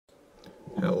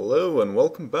Hello and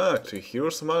welcome back to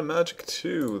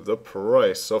HoMM2, The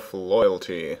Price of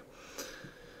Loyalty.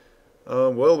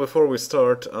 Well, before we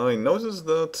start, I noticed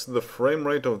that the frame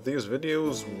rate of these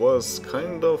videos was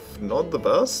kind of not the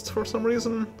best for some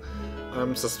reason.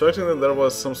 I'm suspecting that there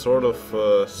was some sort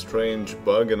of strange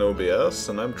bug in OBS,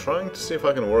 and I'm trying to see if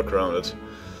I can work around it.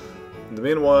 In the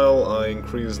meanwhile, I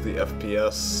increased the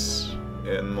FPS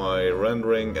in my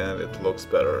rendering and it looks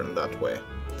better in that way.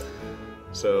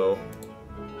 So,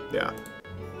 yeah,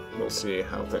 we'll see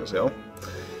how things go.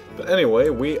 But anyway,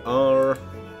 we are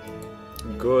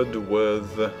good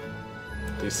with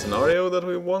the scenario that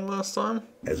we won last time.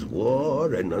 As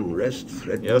war and unrest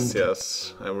threaten...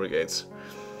 Yes, Ivory Gates.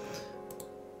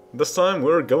 This time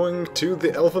we're going to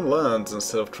the Elven lands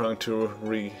instead of trying to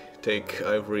retake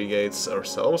Ivory Gates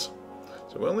ourselves.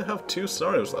 So we only have 2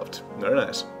 scenarios left. Very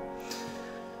nice.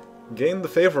 Gain the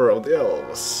favor of the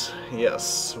elves.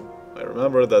 Yes, I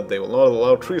remember that they will not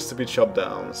allow trees to be chopped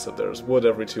down, so there's wood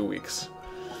every 2 weeks.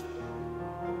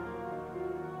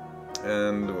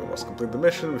 And we must complete the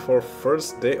mission before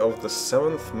first day of the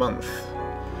 7th month.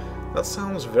 That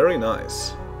sounds very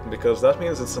nice, because that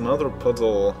means it's another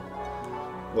puzzle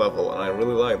level, and I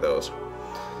really like those.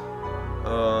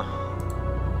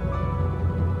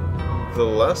 The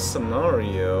last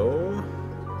scenario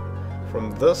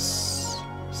from this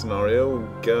scenario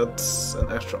gets an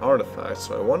extra artifact,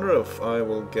 so I wonder if I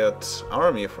will get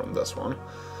army from this one,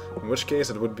 in which case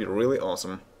it would be really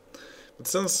awesome. But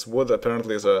since wood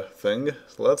apparently is a thing,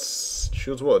 let's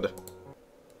choose wood.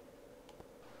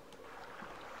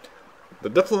 The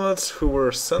diplomats who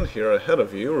were sent here ahead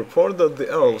of you report that the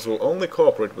elves will only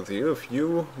cooperate with you if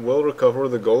you will recover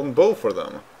the golden bow for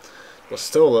them. It was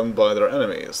stolen by their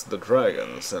enemies, the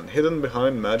dragons, and hidden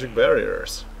behind magic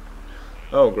barriers.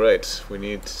 Oh great, we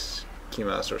need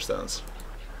Keymaster stands.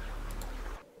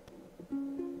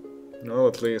 Well,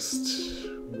 at least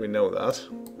we know that.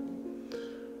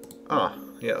 Ah,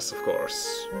 yes, of course.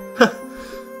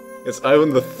 It's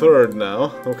Ivan the Third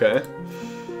now, okay.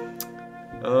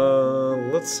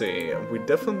 Let's see, we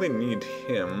definitely need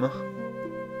him.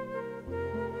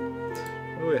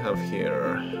 What do we have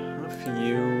here? A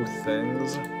few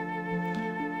things.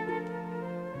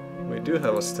 We do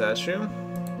have a statue.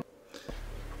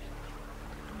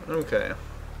 Okay.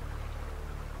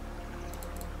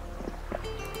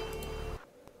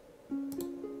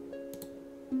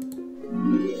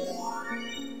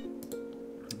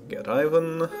 Get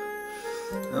Ivan.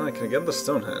 And I can get the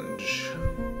Stonehenge.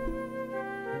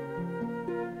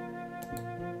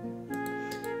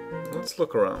 Let's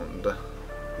look around.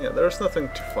 Yeah, there's nothing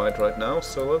to fight right now,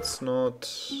 so let's not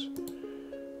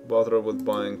bother with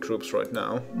buying troops right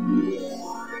now.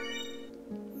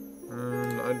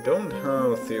 I don't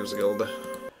have a Thieves Guild.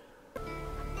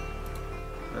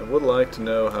 I would like to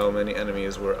know how many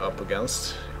enemies we're up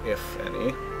against, if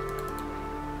any.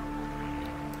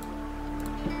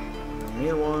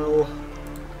 Meanwhile...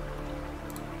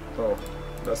 Oh,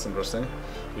 that's interesting.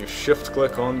 You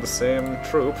shift-click on the same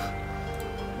troop,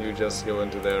 you just go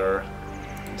into their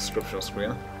description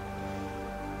screen.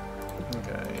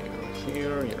 Okay,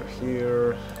 you're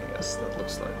here. Yes, that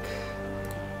looks like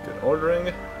good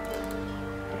ordering.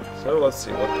 So let's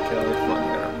see, what can we find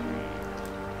here?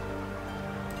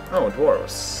 Oh,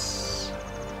 dwarves.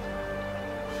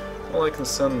 Well, I can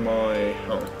send my...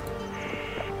 Oh.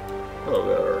 Hello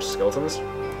there, skeletons.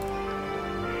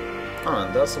 Ah,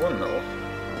 and that's the windmill.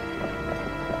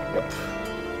 Yep.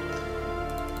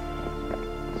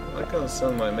 So I can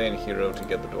send my main hero to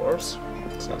get the dwarves,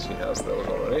 since he has those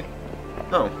already.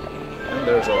 Oh, and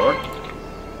there's our.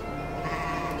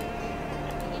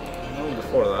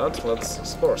 Before that, let's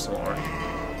explore some more.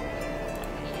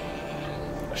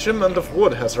 A shipment of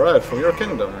wood has arrived from your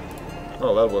kingdom.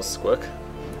 Oh, that was quick.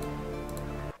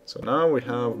 So now we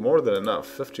have more than enough,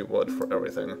 50 wood for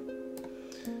everything.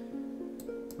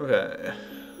 Okay,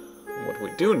 what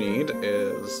we do need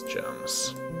is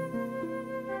gems.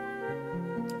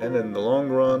 And in the long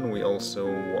run, we also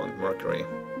want mercury.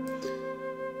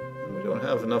 We don't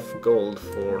have enough gold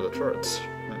for the turrets.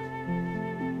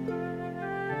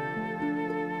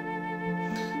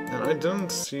 I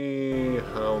didn't see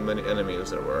how many enemies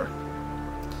there were.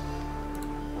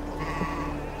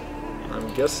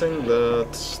 I'm guessing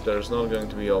that there's not going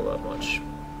to be all that much,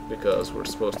 because we're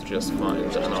supposed to just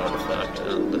find an artifact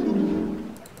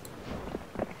and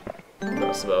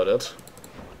that's about it.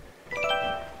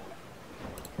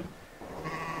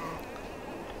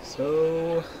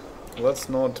 So let's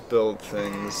not build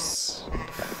things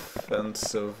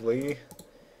defensively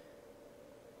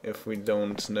if we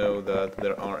don't know that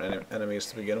there are any enemies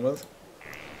to begin with.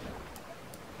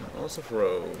 Lots of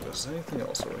rogues. Anything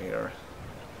else over here?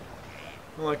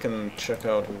 Well, I can check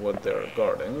out what they're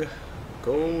guarding.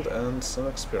 Gold and some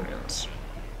experience.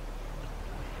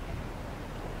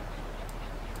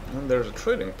 And there's a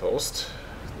trading post.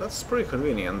 That's pretty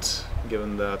convenient,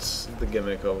 given that the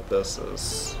gimmick of this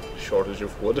is shortage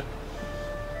of wood.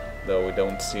 Though we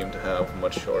don't seem to have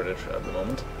much shortage at the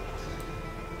moment.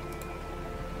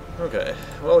 Okay,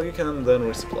 well, you can then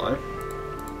resupply.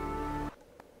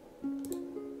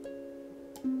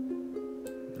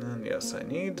 And yes, I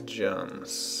need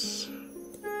gems.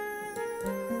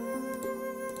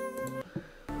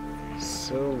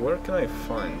 So, where can I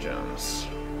find gems?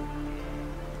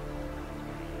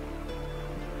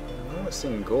 I'm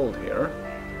seeing gold here.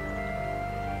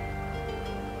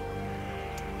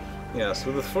 Yeah,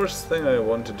 so the first thing I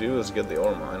want to do is get the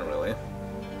ore mine, really.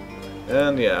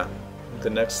 And yeah, the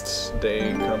next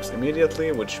day comes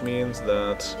immediately, which means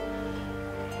that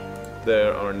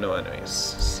there are no enemies.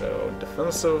 So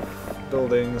defensive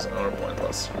buildings are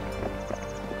pointless.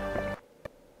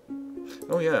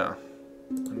 Oh yeah,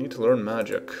 I need to learn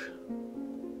magic.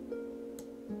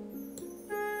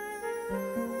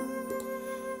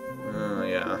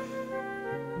 Yeah.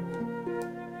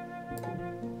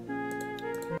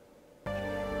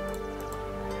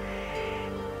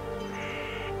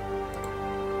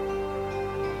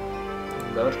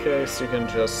 In that case, you can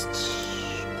just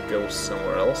go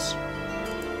somewhere else.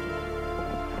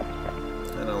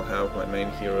 And I'll have my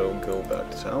main hero go back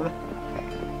to town.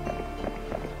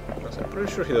 Because I'm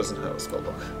pretty sure he doesn't have a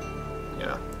spellbook.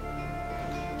 Yeah.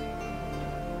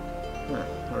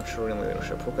 Archery and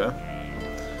leadership, okay.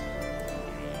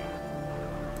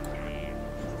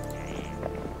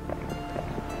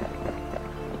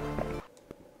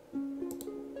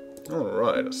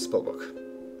 Alright, a spellbook.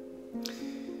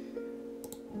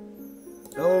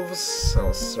 Elves,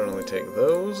 I'll certainly take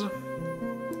those.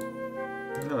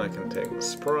 And I can take the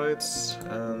sprites,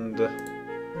 and...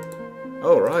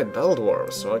 Oh right, battle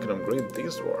dwarves, so I can upgrade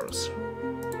these dwarves.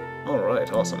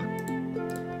 Alright, awesome.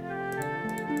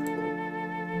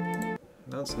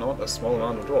 That's not a small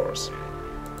amount of dwarves.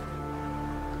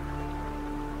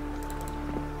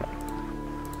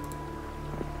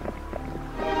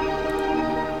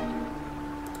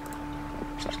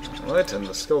 Right, and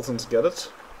the skeletons get it.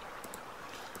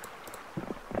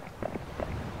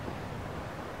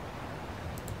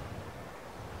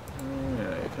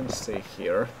 Yeah, you can stay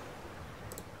here.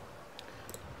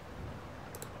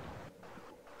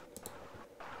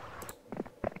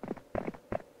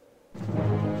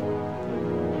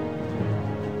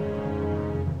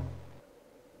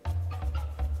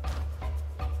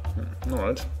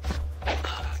 Alright.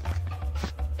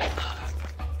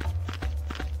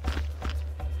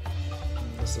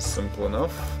 This is simple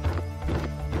enough.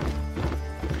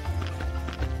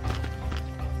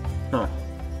 Huh.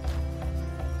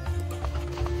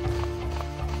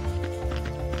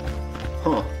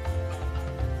 Huh.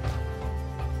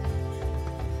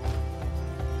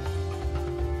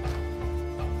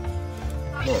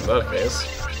 Well, in that case...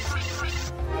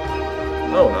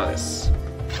 Oh, nice.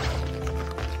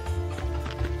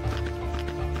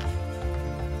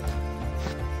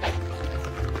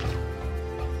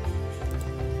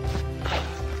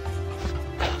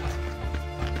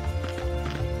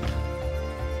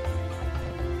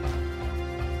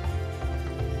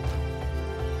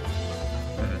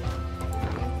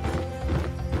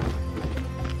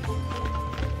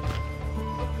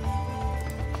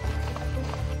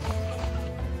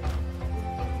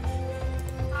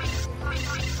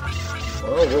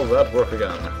 Well, will that work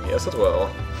again? Yes, it will.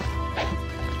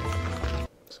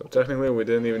 So technically we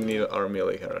didn't even need our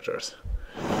melee characters.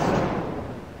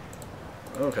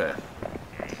 Okay.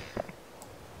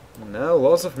 Now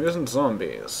lots of mutant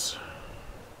zombies.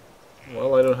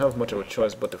 Well, I don't have much of a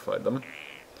choice but to fight them.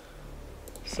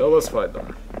 So let's fight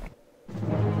them.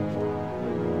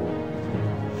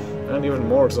 And even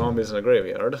more zombies in a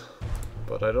graveyard.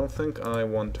 But I don't think I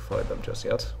want to fight them just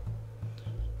yet.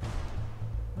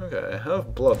 Okay, I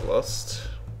have Bloodlust.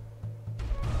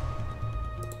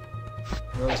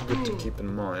 That's good to keep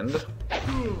in mind.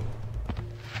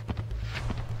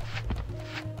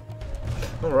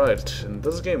 Alright, in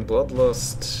this game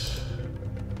Bloodlust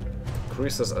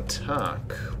increases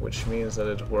attack, which means that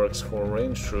it works for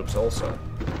ranged troops also.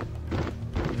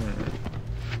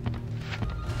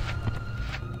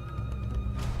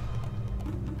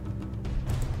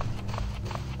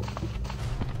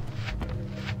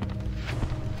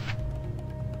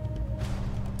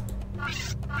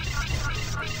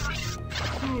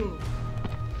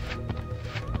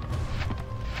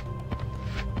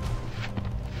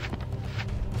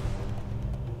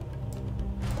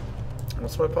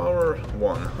 What's my power?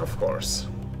 1, of course.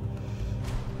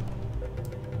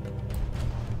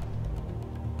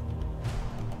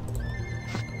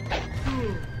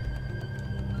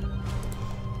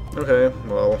 Okay,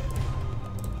 well...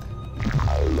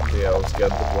 the elves get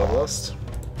the bloodlust.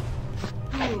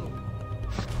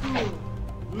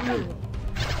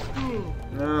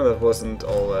 No, that wasn't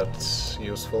all that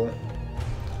useful.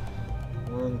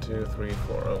 1, 2, 3,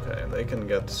 4. Okay, they can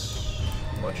get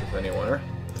much of anywhere.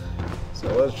 So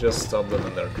let's just stop them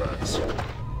in their tracks.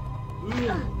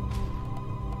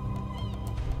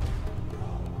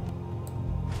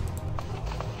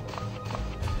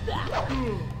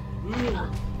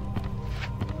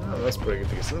 Oh, that's pretty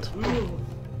decent.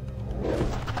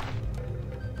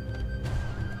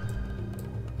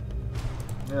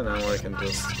 Yeah, now I can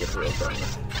just get real done.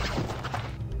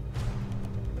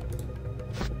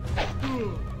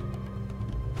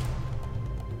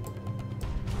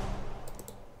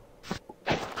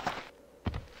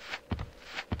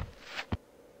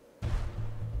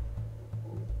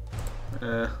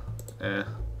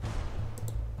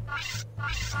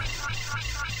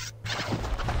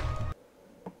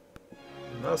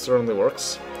 That certainly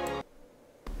works.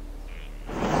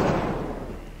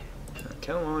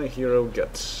 Can my hero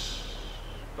get...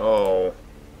 Oh.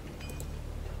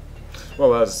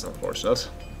 Well, that's unfortunate.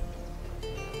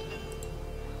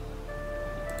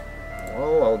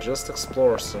 Well, I'll just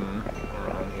explore some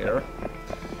around here.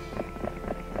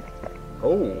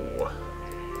 Oh.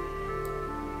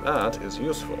 That is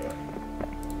useful.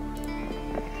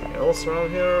 Anything else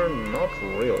around here? Not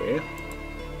really.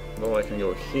 Though I can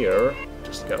go here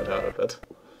to scout out a bit.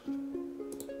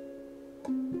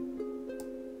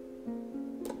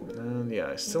 And yeah,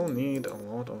 I still need a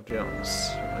lot of gems.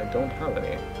 I don't have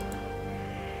any.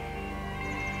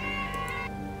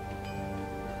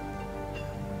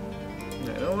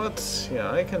 You know what?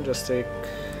 Yeah, I can just take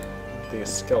these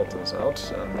skeletons out,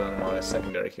 and then my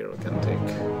secondary hero can take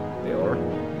the ore.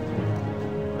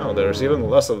 Oh, there's even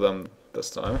less of them this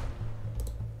time.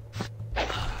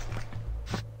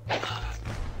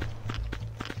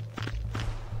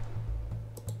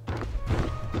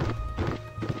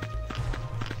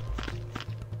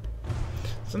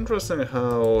 It's interesting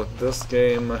how this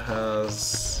game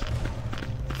has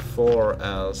 4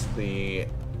 as the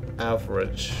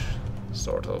average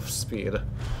sort of speed.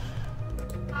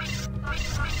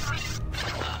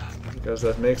 Because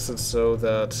that makes it so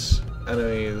that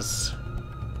enemies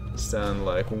stand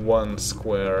like 1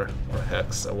 square or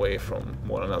hex away from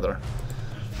one another.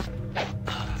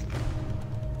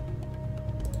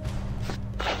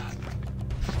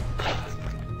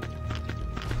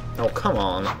 Oh, come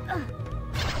on.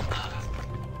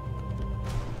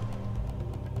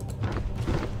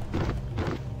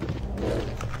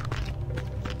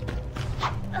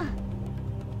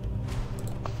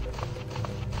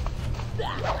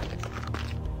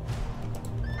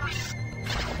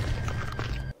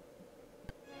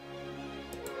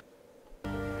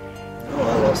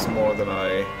 More than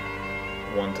I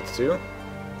wanted to.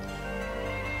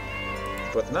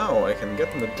 But now I can get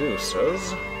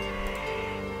Medusas,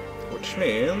 which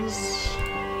means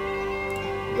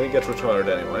they get retired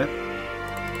anyway.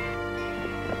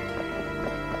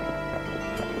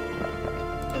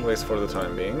 At least for the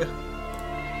time being.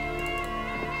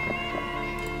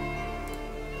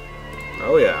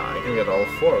 Oh yeah, I can get all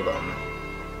 4 of them.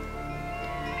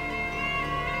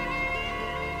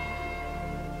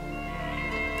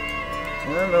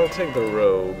 And I'll take the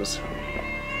rogues.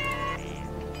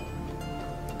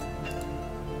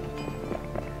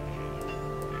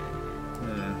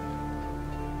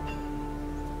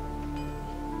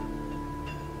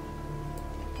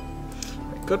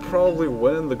 I could probably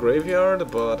win the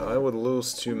graveyard, but I would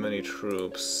lose too many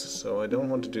troops, so I don't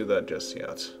want to do that just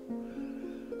yet.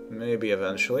 Maybe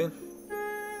eventually.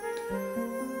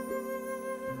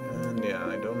 And yeah,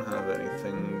 I don't have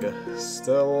anything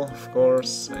still, of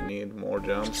course. I need more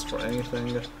gems for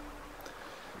anything.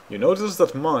 You notice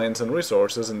that mines and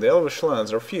resources in the Elvish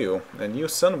lands are few, and you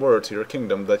send word to your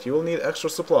kingdom that you will need extra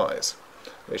supplies.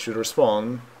 They should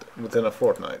respond within a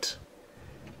fortnight.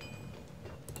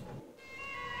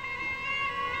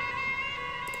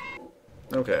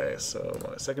 Okay, so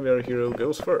my secondary hero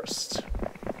goes first.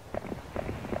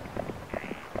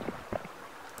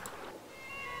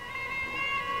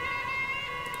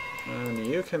 And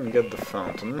you can get the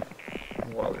fountain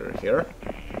while you're here.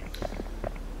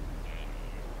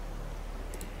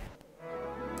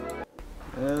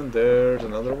 And there's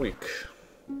another week.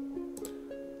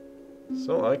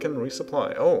 So I can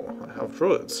resupply. Oh, I have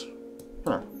druids.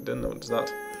 Huh, didn't notice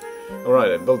that.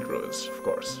 Alright, I built druids, of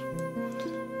course.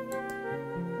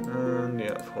 And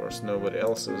yeah, of course, nobody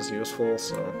else is useful,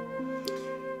 so...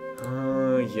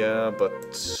 yeah,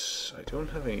 but I don't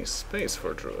have any space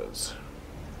for druids.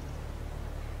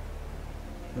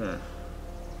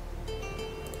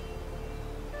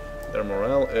 Their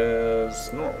morale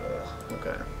is normal.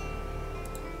 Okay.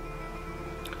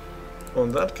 Well,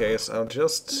 in that case, I'll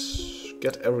just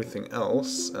get everything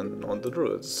else and not the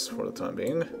druids for the time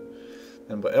being.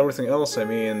 And by everything else, I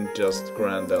mean just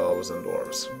grand elves and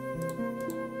dwarves.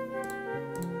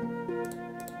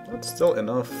 That's still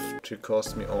enough to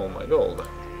cost me all my gold.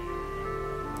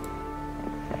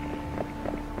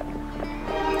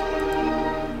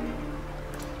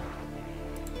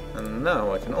 And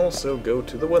now I can also go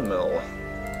to the windmill.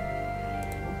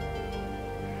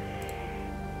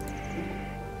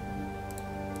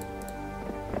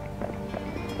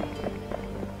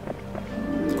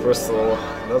 Crystal,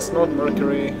 that's not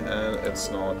mercury, and it's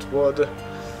not wood,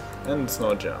 and it's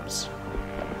not gems.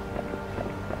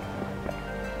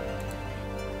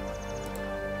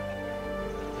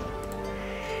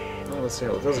 Well, let's see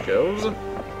how this goes.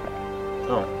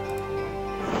 Oh.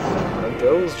 That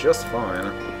goes just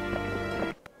fine.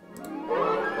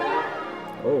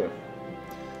 Oh.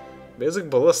 Basic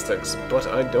ballistics, but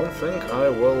I don't think I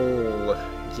will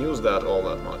use that all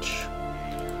that much.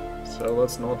 So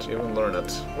let's not even learn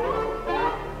it.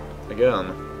 Again.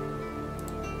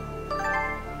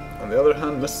 On the other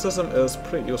hand, mysticism is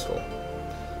pretty useful.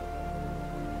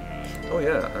 Oh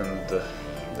yeah, and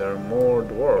there are more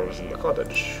dwarves in the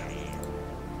cottage.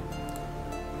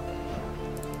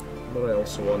 But I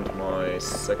also want my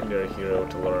secondary hero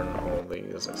to learn all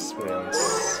these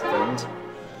experience things.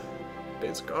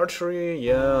 Basic archery,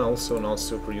 yeah, also not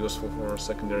super useful for a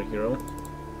secondary hero.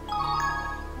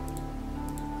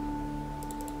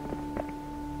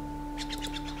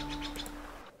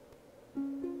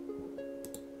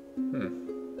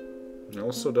 I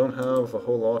also don't have a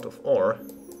whole lot of ore.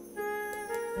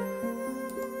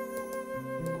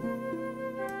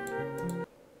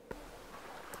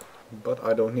 But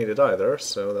I don't need it either,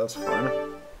 so that's fine.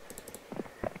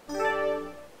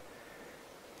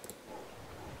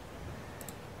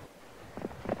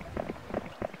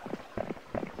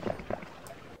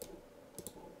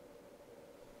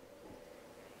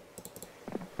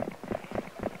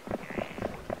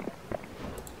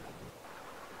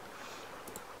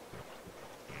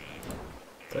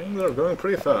 Things are going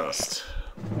pretty fast.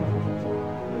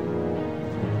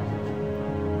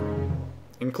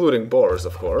 Including boars,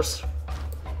 of course.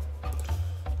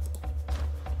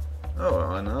 Oh,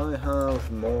 and I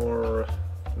have more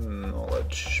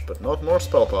knowledge, but not more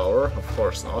spell power, of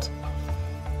course not.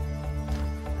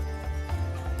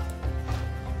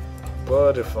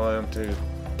 But if I am to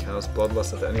cast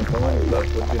Bloodlust at any point,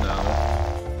 that would be now.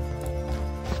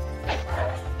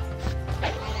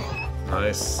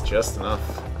 Nice, just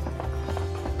enough.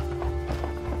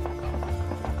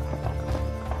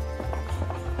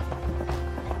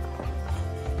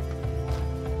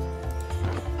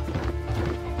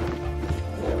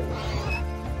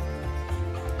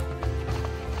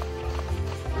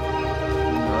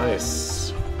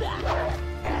 Nice.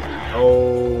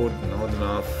 Oh, not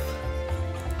enough.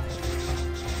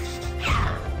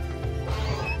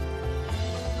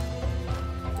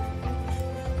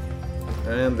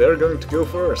 And they're going to go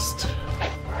first.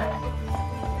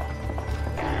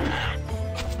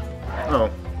 Oh,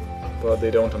 but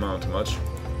they don't amount to much.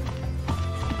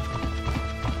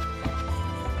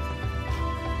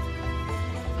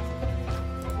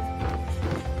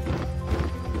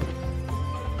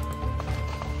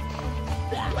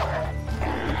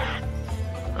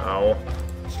 Ow.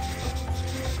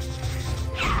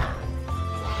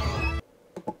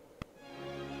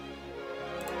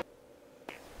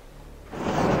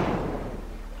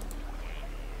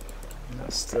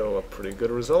 That's still a pretty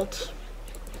good result.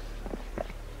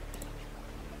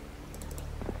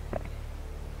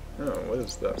 Oh, what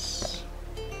is this?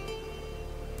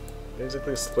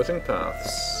 Basically splitting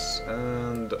paths,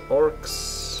 and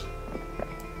orcs,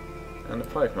 and a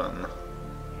pikeman.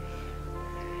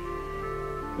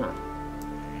 Huh.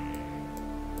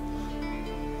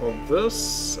 Well,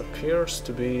 this appears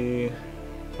to be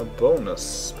a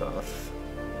bonus path.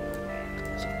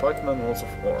 So pikeman, lots of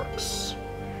orcs.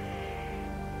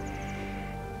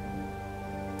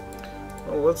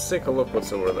 Well, let's take a look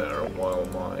what's over there while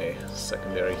my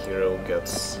secondary hero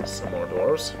gets some more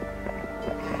dwarves.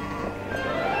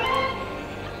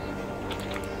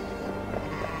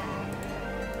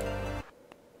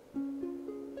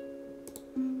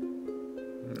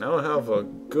 Now I have a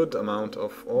good amount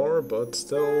of ore, but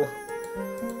still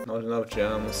not enough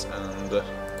gems and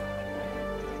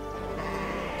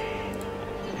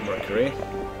mercury.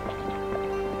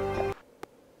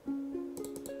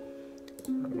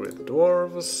 Upgrade the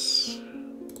dwarves.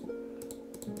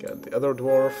 Get the other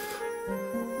dwarf.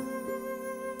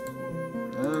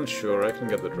 And sure, I can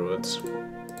get the druids.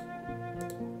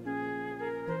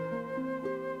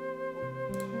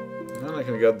 I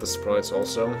can get the sprites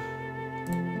also,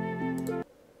 in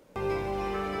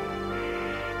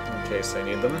case I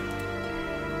need them.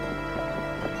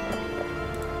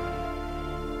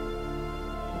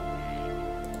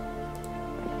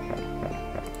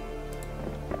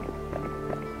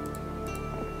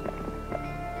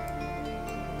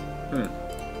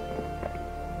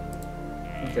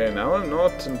 Okay, now I'm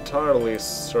not entirely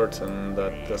certain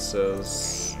that this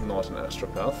is not an extra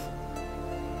path.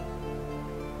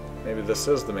 Maybe this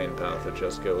is the main path, it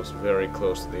just goes very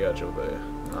close to the edge of the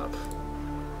map.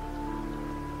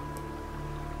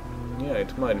 Yeah,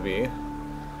 it might be.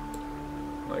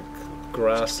 Like,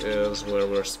 grass is where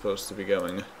we're supposed to be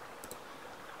going.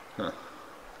 Huh.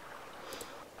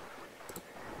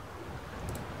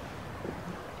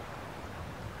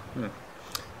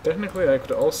 Technically, I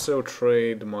could also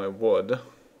trade my wood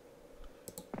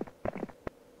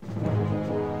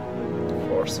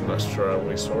for some extra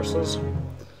resources,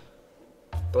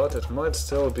 but it might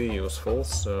still be useful,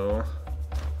 so...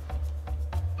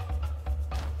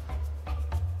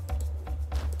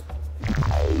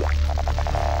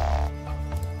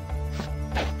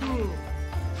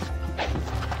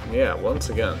 Yeah, once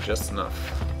again, just enough.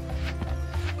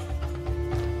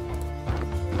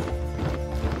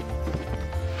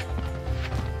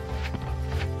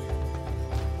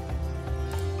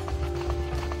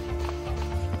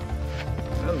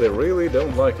 They really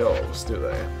don't like elves, do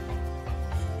they?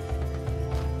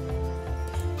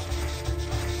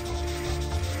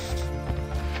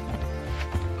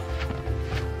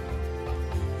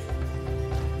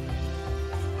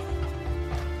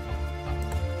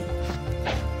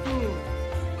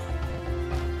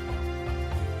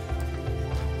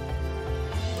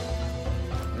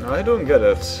 I don't get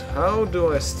it. How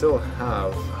do I still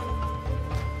have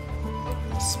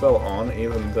spell on,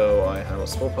 even though I have a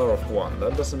spell power of 1?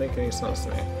 That doesn't make any sense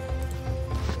to me.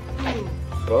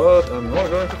 But I'm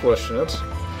not going to question it.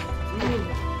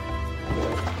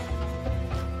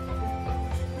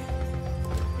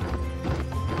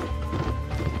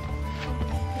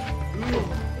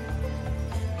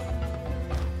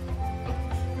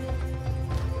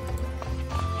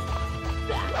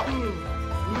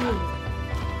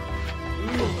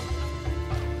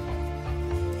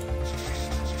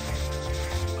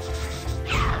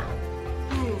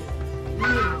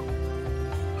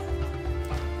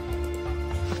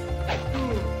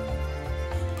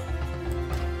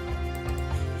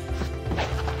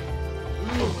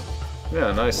 Yeah,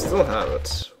 and I still have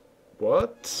it.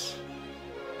 What?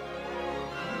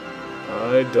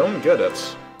 I don't get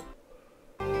it.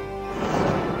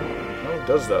 How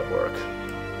does that work?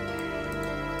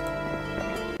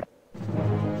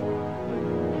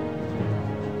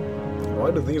 Why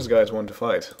do these guys want to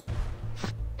fight?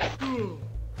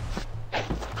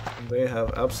 They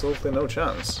have absolutely no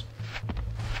chance.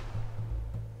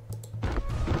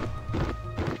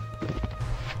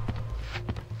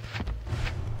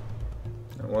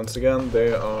 Once again,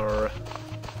 they are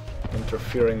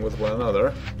interfering with one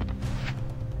another.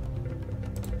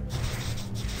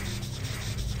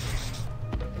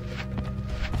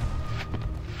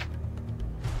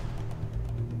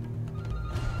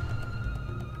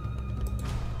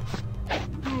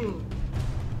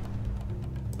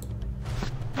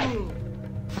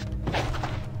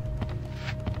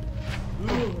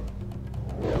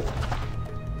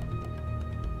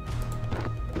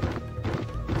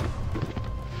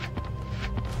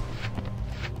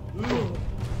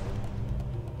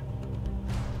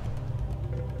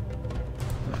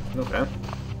 Okay.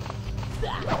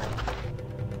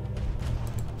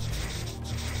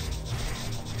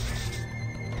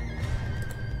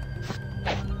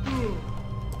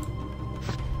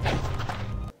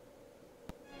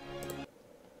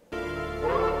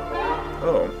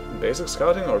 Oh, basic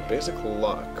scouting or basic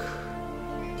luck?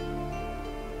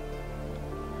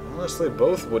 Honestly,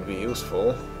 both would be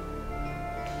useful.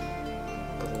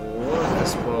 But luck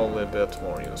is probably a bit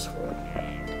more useful.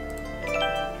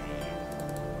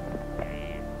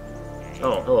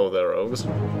 Oh, hello there, rogues.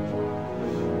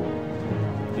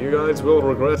 You guys will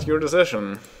regret your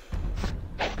decision.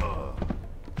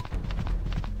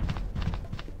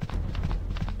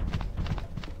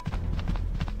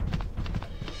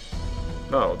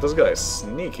 Oh, this guy's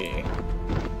sneaky.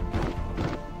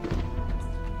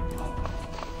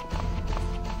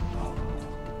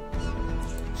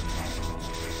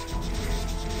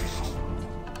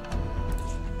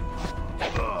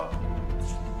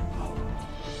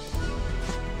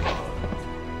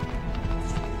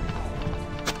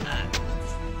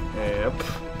 Yep.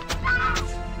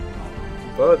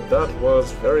 But that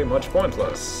was very much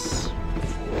pointless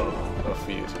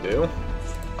for you to do.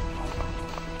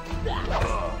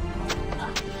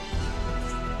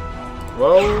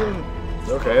 Well,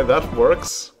 okay, that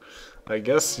works. I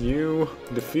guess you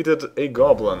defeated a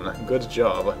goblin. Good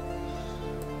job.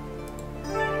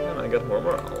 And I get more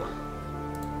morale.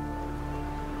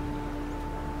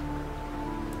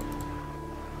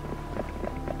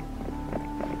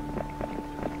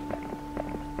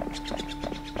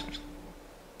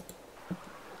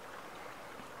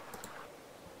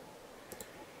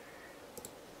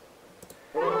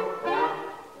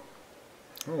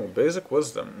 Oh, basic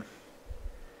wisdom.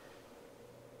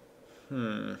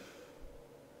 I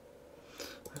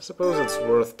suppose it's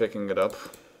worth picking it up.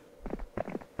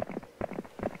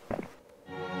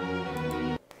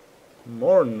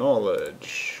 More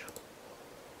knowledge.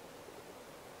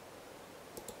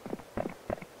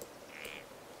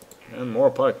 And more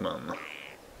pikemen.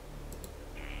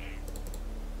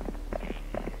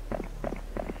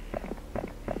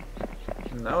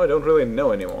 Now I don't really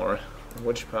know anymore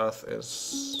which path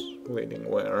is leading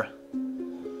where.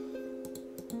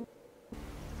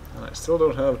 And I still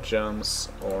don't have gems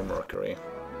or mercury.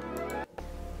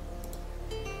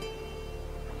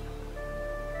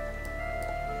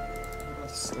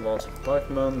 That's lots of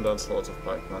pikemen, that's lots of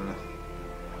pikemen.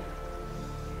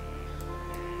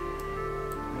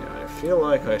 Yeah, I feel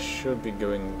like I should be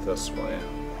going this way.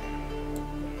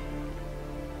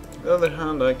 On the other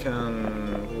hand, I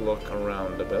can look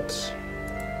around a bit.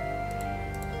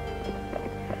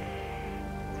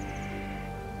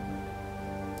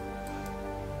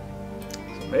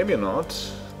 So maybe not.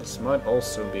 This might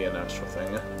also be an extra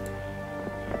thing.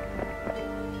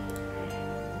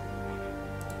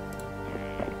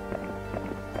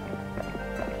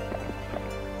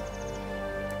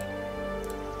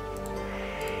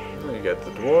 You get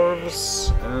the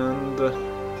dwarves and...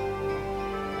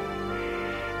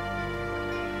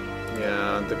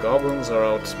 yeah, the goblins are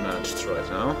outmatched right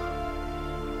now.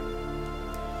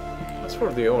 As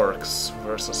for the orcs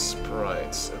versus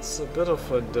sprites, it's a bit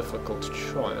of a difficult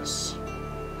choice.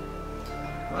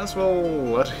 Might as well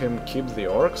let him keep the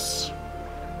orcs,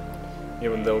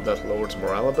 even though that lowers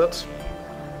morale a bit.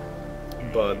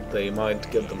 But they might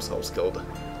get themselves killed.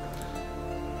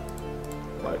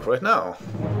 Like right now.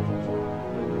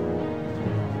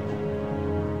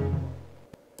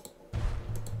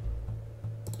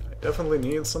 Definitely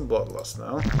need some bloodlust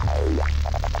now.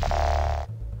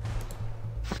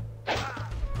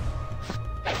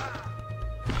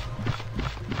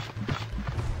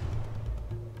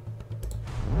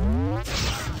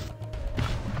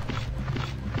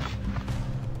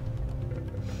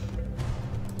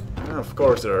 And of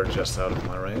course they're just out of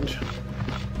my range.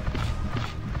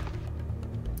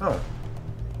 Oh.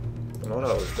 Not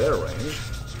out of their range.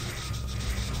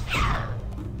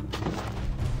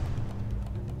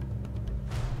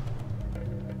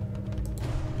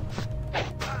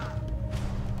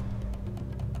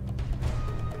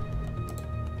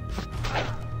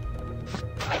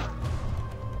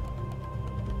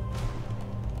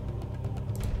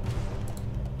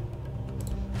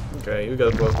 Okay, you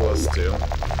got bloodlust too.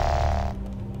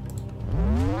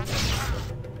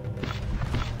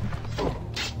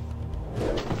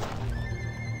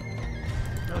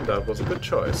 And that was a good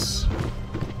choice.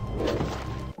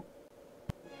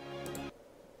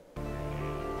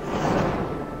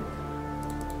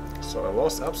 So I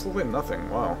lost absolutely nothing,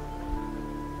 wow.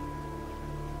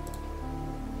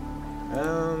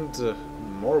 And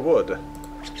more wood.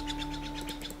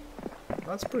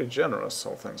 That's pretty generous,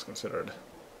 all things considered.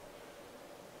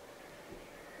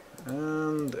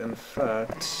 And in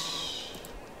fact,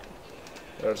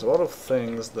 there's a lot of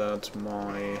things that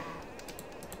my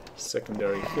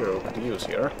secondary hero could use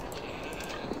here.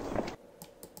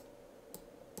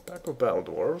 Pack of battle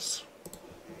dwarves.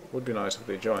 Would be nice if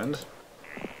they joined.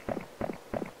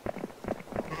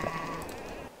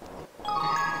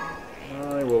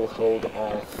 I will hold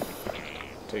off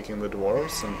taking the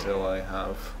dwarves until I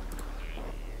have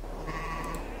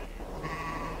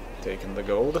taken the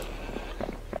gold.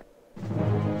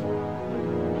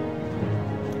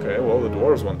 Okay, well, the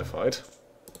dwarves want to fight.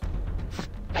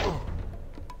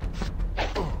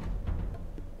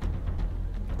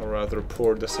 A rather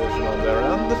poor decision on their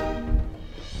end.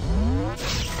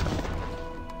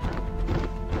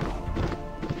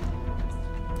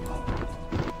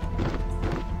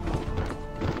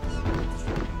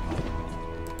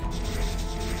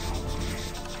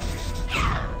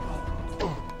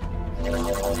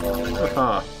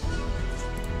 Haha.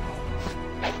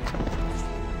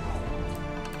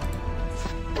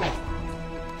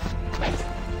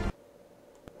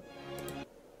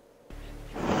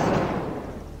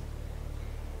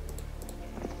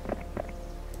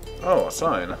 Oh, a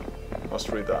sign. Must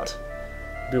read that.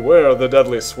 Beware the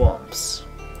deadly swamps.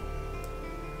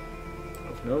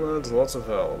 Nomads, lots of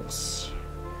elves.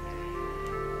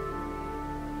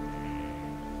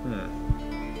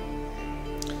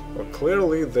 Well,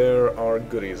 clearly there are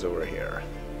goodies over here.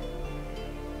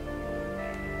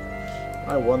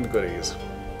 I want goodies.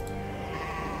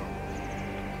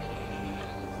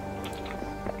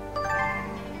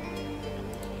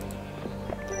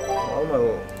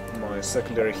 While my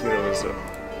secondary hero is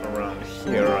around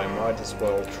here, I might as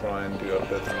well try and do a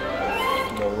bit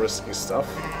more risky stuff.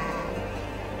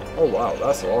 Oh wow,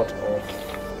 that's a lot of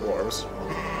dwarves.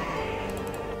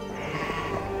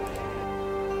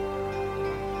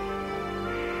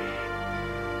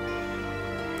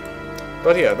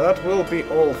 But yeah, that will be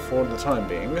all for the time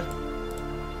being.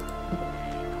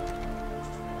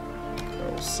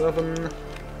 07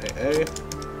 AA.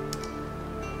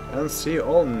 And see you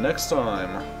all next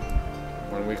time,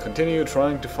 when we continue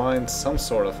trying to find some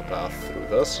sort of a path through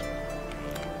this.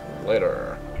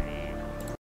 Later.